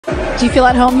Do you feel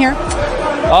at home here?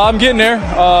 I'm getting there.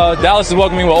 Dallas is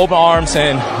welcoming me with open arms,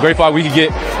 and grateful we could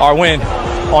get our win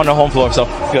on the home floor. So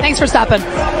good. Thanks for stopping.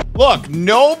 Look,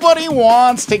 nobody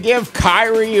wants to give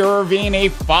Kyrie Irving a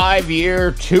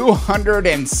 5-year,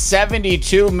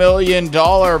 $272 million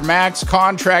max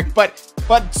contract, but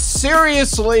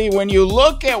seriously, when you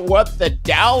look at what the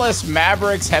Dallas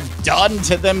Mavericks have done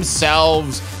to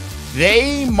themselves,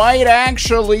 they might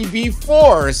actually be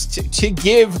forced to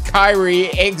give Kyrie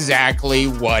exactly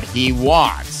what he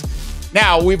wants.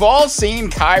 Now, we've all seen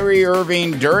Kyrie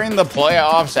Irving during the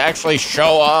playoffs actually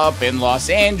show up in Los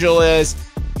Angeles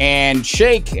and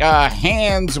shake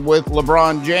hands with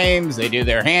LeBron James. They do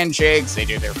their handshakes, they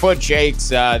do their foot shakes,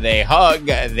 they hug,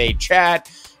 they chat,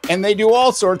 and they do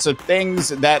all sorts of things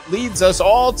that leads us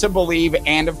all to believe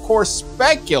and, of course,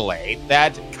 speculate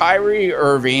that Kyrie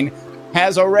Irving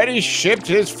has already shipped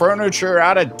his furniture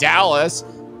out of Dallas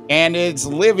and is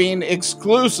living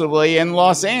exclusively in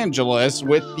Los Angeles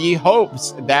with the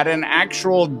hopes that an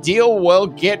actual deal will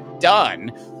get done,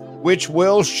 which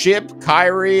will ship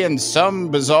Kyrie in some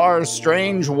bizarre,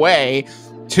 strange way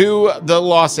to the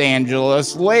Los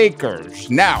Angeles Lakers.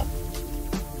 Now,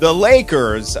 the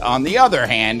Lakers, on the other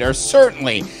hand, are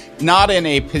certainly not in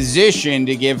a position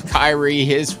to give Kyrie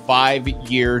his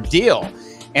 5-year deal.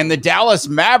 And the Dallas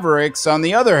Mavericks, on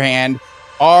the other hand,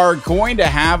 are going to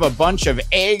have a bunch of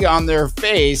egg on their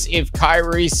face if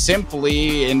Kyrie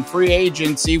simply, in free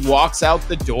agency, walks out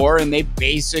the door and they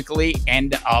basically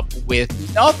end up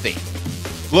with nothing.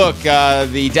 Look,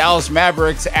 the Dallas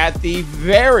Mavericks, at the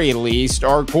very least,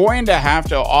 are going to have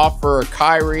to offer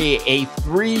Kyrie a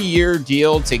 3-year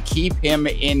deal to keep him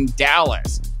in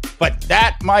Dallas. But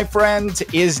that, my friends,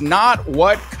 is not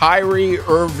what Kyrie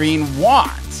Irving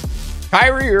wants.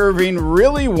 Kyrie Irving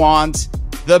really wants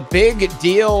the big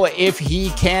deal if he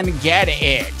can get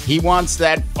it. He wants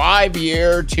that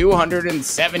 5-year,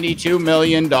 $272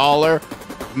 million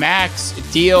max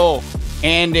deal.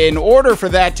 And in order for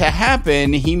that to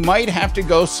happen, he might have to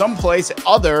go someplace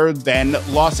other than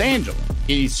Los Angeles.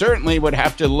 He certainly would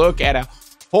have to look at a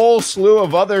whole slew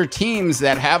of other teams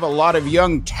that have a lot of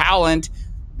young talent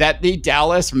that the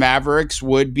Dallas Mavericks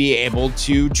would be able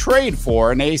to trade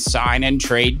for in a sign and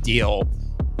trade deal.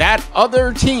 That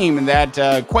other team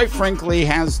that, quite frankly,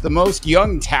 has the most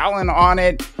young talent on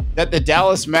it that the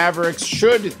Dallas Mavericks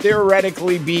should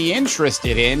theoretically be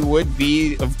interested in would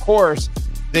be, of course,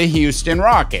 the Houston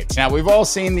Rockets. Now, we've all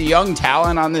seen the young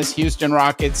talent on this Houston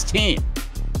Rockets team.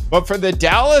 But for the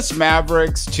Dallas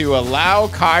Mavericks to allow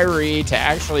Kyrie to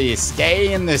actually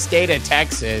stay in the state of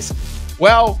Texas,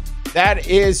 well, that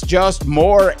is just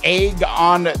more egg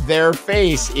on their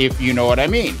face, if you know what I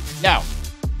mean. Now,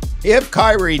 if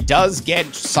Kyrie does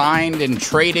get signed and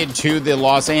traded to the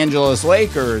Los Angeles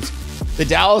Lakers, the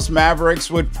Dallas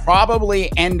Mavericks would probably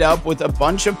end up with a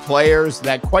bunch of players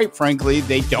that, quite frankly,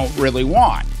 they don't really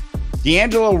want.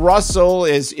 D'Angelo Russell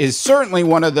is certainly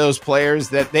one of those players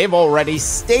that they've already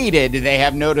stated they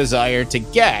have no desire to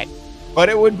get, but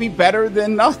it would be better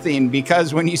than nothing,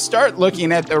 because when you start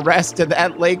looking at the rest of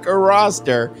that Laker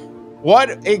roster,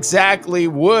 what exactly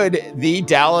would the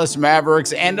Dallas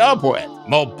Mavericks end up with?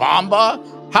 Mo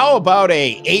Bamba? How about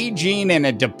a aging and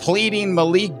a depleting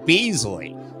Malik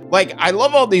Beasley? Like, I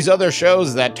love all these other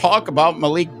shows that talk about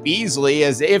Malik Beasley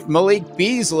as if Malik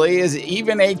Beasley is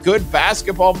even a good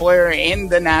basketball player in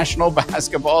the National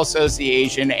Basketball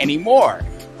Association anymore.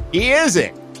 He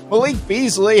isn't. Malik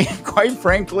Beasley, quite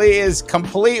frankly, is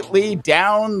completely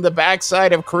down the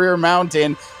backside of Career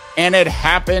Mountain, and it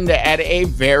happened at a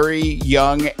very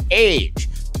young age.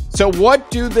 So what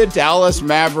do the Dallas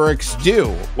Mavericks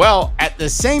do? Well, at the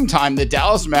same time, the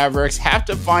Dallas Mavericks have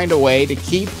to find a way to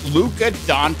keep Luka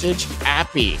Doncic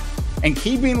happy. And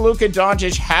keeping Luka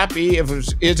Doncic happy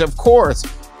is, of course,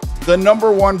 the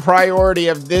 #1 priority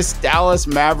of this Dallas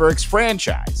Mavericks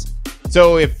franchise.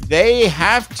 So if they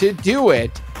have to do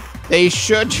it, they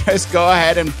should just go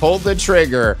ahead and pull the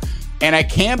trigger. And I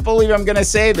can't believe I'm going to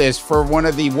say this for one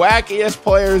of the wackiest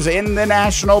players in the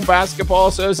National Basketball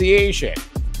Association.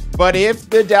 But if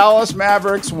the Dallas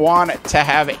Mavericks want to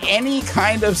have any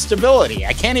kind of stability,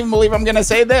 I can't even believe I'm going to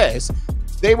say this,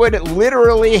 they would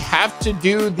literally have to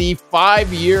do the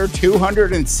 5-year,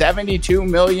 $272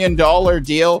 million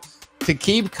deal to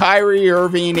keep Kyrie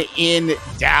Irving in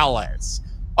Dallas.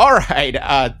 All right,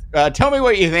 tell me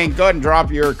what you think. Go ahead and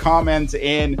drop your comments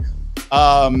in.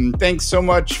 Thanks so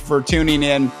much for tuning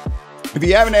in. If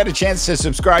you haven't had a chance to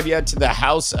subscribe yet to the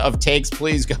House of Takes,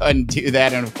 please go ahead and do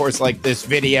that. And of course, like this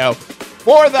video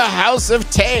for the House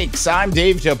of Takes. I'm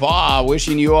Dave Tabaugh,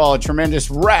 wishing you all a tremendous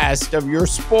rest of your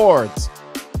sports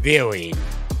viewing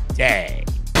day.